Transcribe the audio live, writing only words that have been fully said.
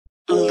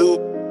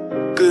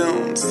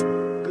DJ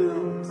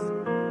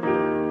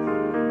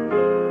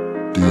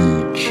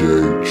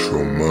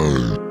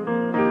Tramaine.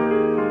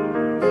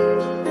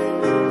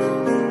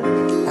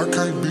 I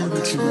can't be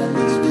what you want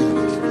me to be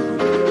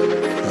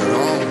at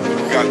all.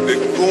 Got the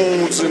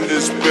goons in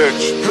this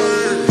bitch.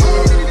 Hey,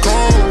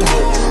 cold,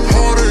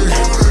 hardy,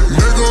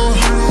 nigga,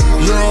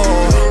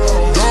 yeah,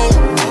 dope,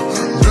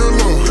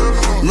 dealer,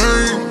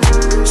 lean,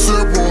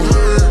 simple,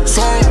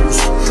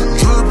 sauce,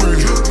 drippy,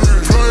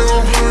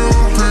 player,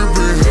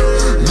 pimpin',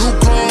 new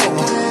car,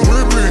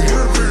 whippin',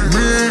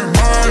 me and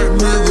my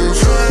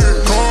niggas.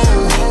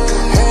 Cold,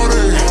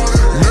 hardy,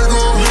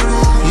 nigga,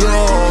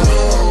 yeah,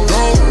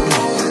 dope,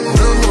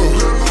 dealer,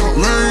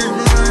 lean,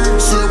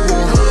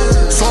 simple,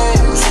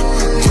 sauce,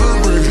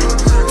 drippy,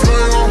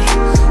 player,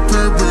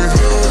 pimpin',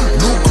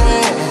 new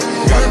car,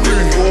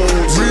 whippin',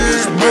 me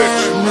and my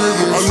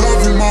niggas. I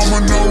love you, mama,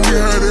 know we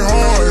had it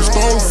hard.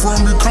 Stole from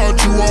me, caught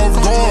you off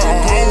guard.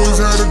 I always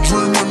had a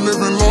dream of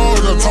living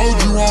large. I told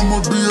you I'ma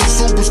be a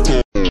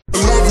superstar. I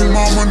love you,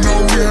 mama, know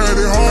we had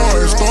it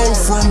hard. Stole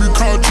from me,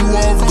 caught you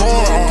off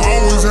guard. I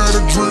always had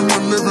a dream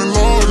of living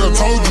large. I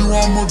told you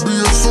I'ma be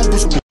a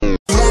superstar.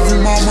 I love you,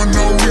 mama,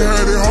 know we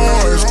had it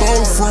hard.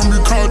 Stole from me,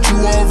 caught you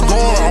off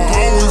guard. I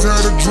always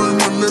had a dream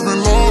of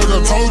living large. I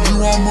told you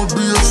I'ma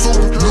be a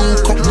superstar.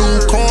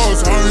 New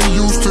cars, I ain't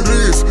used to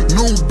this.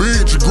 New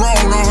bitch,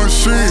 grown on her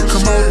shit.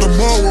 Come out the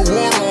mud with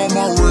water on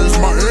my wrist.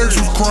 My ex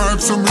was crying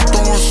to me,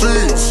 throwing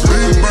shits.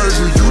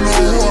 DeeBaby, you know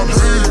who I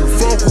be.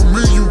 Fuck with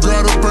me, you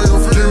gotta pay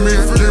for. Give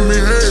me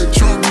head,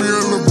 chunk me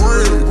a little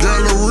bread.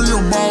 Galleria,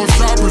 mall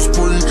shopping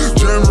spree.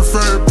 Jamming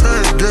fat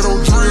pack, ghetto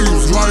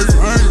dreams. Life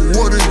ain't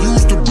what it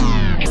used to be.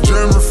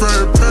 Jamming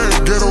fat pack,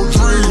 ghetto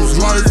dreams.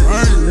 Life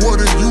ain't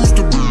what it used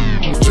to be.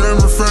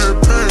 Jamming fat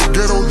pack,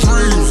 ghetto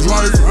dreams.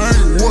 Life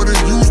ain't what it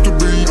used to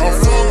be. I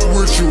fucked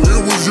with you,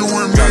 it was you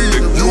and me.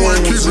 You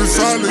ain't keep it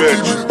silent,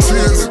 keep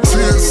it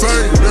TSA.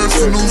 That's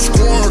a new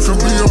squad, can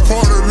be a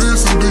part of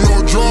this and do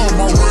your job.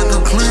 My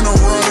record clean, I'm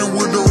riding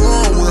with the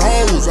raw with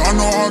hoes. I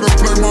know how to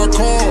play my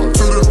card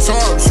to the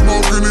top,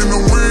 smoking in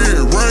the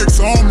wind. Racks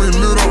on me,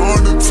 little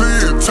under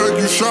 10. Take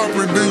you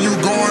shopping, then you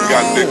going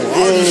Got home. the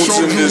goons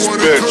in this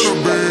bitch.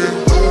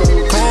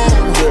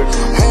 Cold,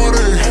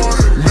 hardy,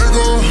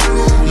 nigga,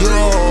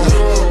 yeah,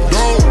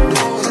 dope,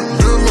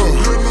 dealer,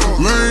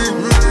 lean,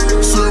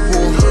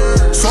 simple,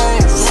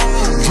 sauce,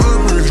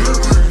 drippy,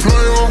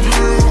 player,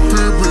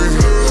 pimpin',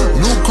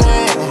 new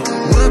car,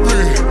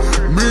 whippin',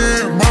 me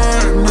and my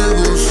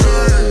niggas.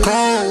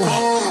 Cold,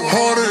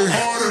 hardy,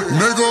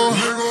 nigga,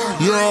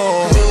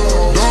 yeah,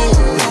 dope,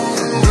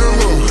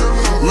 dealer,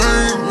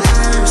 lean,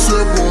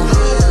 simple,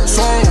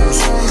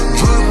 sauce,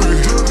 drippy,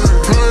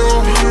 player,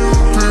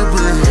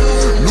 pimpin',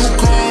 new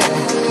car,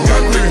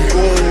 whippin',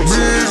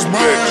 me and my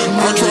niggas.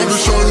 I tried to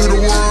show you the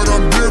world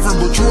I'm different,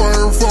 but you out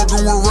here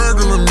fucking with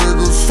regular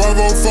niggas.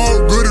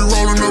 504, goody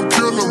rolling up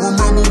killer.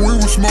 Remember we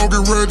was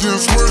smoking Reggie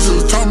and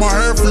Swishers. Time I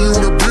had for you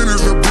the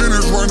business.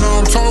 Right now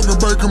I'm talking,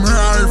 bake 'em here,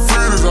 I ain't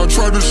finished. I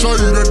tried to show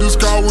you that the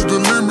sky was the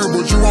limit,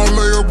 but you won't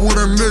lay up with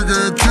a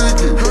nigga and kick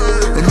it.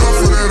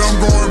 Enough of that, I'm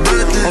going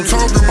back in. I'm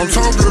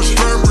talking to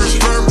strapping.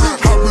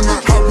 Hop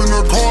in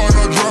the car and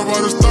I drive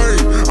out of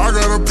state. I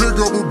gotta pick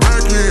up a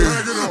back end.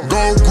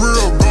 Gold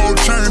grill, gold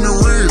chain and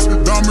wrist.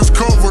 Diamonds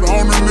covered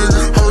on the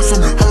nigga. Heard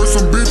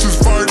some bitches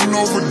fighting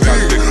over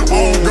dick. I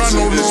don't got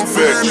no love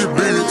for any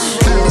bitch.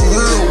 Keep it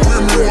real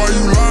with me while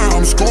you lying.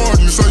 I'm scarred,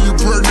 you say you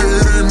pregnant,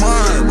 it ain't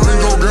mine.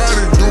 Bingo got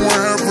it, doing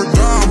half a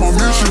dime. I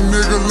miss you,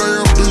 nigga, lay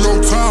up through your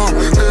time.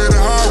 Head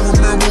high,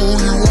 remember who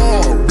you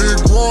are. Big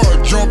rod,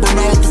 jumping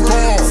out the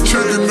car.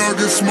 Chicken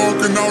nuggets,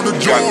 smoking out the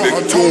jar.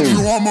 I told you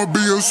I'ma be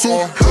a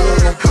super.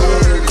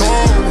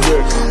 Cold,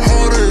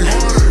 hardy,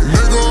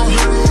 nigga,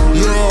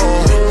 yeah,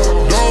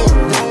 dope,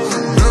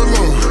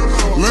 dealer,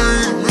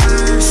 lean,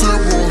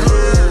 simple,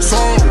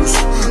 sauce,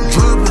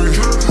 drippy,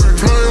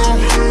 player,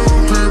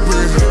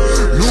 pimpin',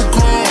 new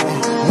car,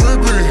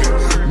 whippin',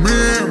 me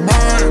and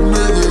my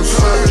niggas.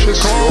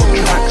 Cold,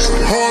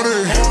 hardy,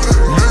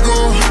 nigga,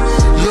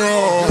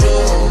 yeah,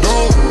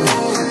 dope,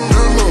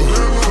 dealer,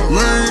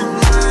 lean,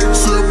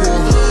 simple,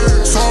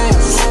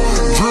 sauce,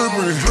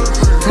 drippy,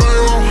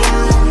 player,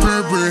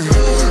 pimpin',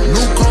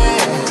 new car,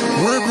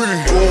 whippin',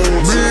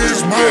 me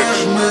and my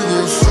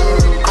niggas.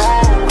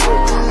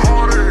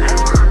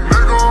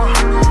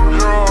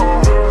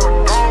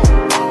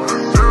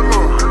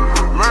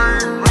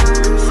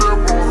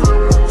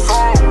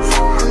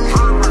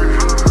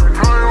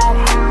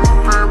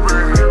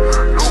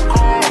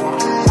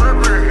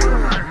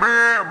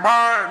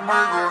 My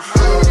niggas.